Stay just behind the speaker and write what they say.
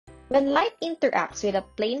When light interacts with a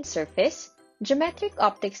plane surface, geometric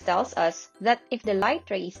optics tells us that if the light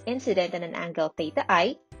ray is incident at an angle theta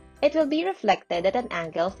I, it will be reflected at an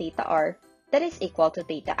angle theta r that is equal to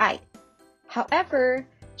theta I. However,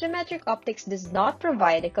 geometric optics does not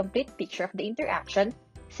provide a complete picture of the interaction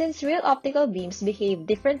since real optical beams behave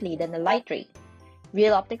differently than a light ray.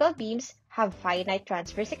 Real optical beams have finite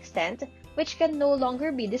transverse extent, which can no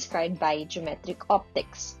longer be described by geometric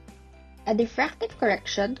optics. A diffractive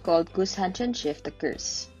correction called Goos-Hanchen shift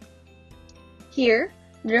occurs. Here,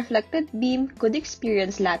 the reflected beam could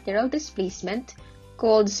experience lateral displacement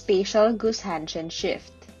called spatial Goos-Hanchen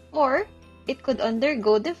shift, or it could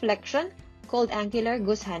undergo deflection called angular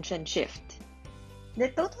Goos-Hanchen shift. The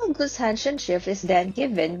total Goos-Hanchen shift is then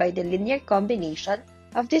given by the linear combination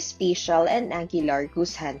of the spatial and angular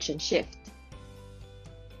Goos-Hanchen shift.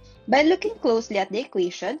 By looking closely at the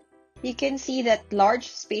equation, you can see that large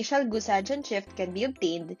spatial Goos-Hanchen shift can be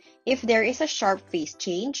obtained if there is a sharp phase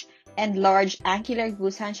change, and large angular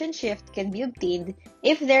Goos-Hanchen shift can be obtained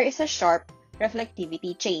if there is a sharp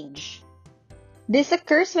reflectivity change. This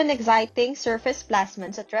occurs when exciting surface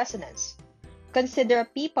plasmons at resonance. Consider a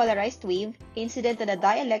p-polarized wave incident at a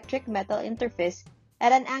dielectric metal interface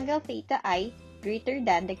at an angle theta I greater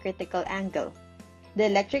than the critical angle. The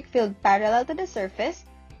electric field parallel to the surface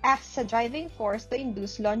acts as a driving force to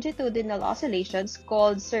induce longitudinal oscillations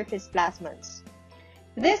called surface plasmons.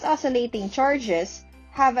 These oscillating charges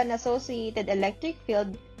have an associated electric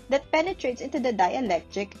field that penetrates into the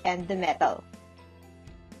dielectric and the metal.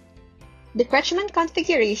 The Kretschmann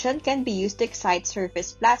configuration can be used to excite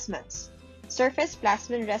surface plasmons. Surface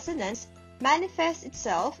plasmon resonance manifests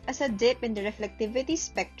itself as a dip in the reflectivity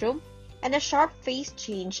spectrum and a sharp phase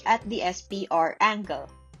change at the SPR angle.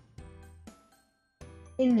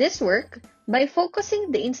 In this work, by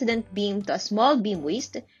focusing the incident beam to a small beam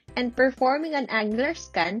waist and performing an angular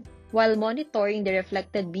scan while monitoring the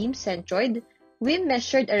reflected beam centroid, we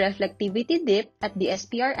measured a reflectivity dip at the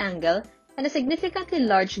SPR angle and a significantly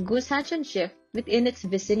large Goos-Hanchen shift within its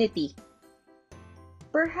vicinity.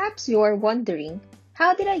 Perhaps you are wondering,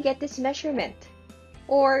 how did I get this measurement?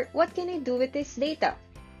 Or what can I do with this data?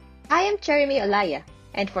 I am Cherrie May Olaya,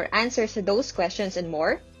 and for answers to those questions and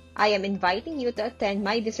more, I am inviting you to attend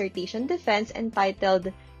my dissertation defense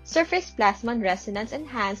entitled Surface Plasmon Resonance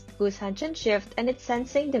Enhanced Goos-Hanchen Shift and its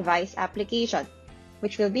Sensing Device Application,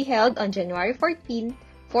 which will be held on January 14,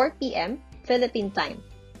 4 p.m. Philippine time.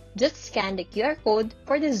 Just scan the QR code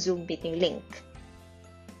for the Zoom meeting link.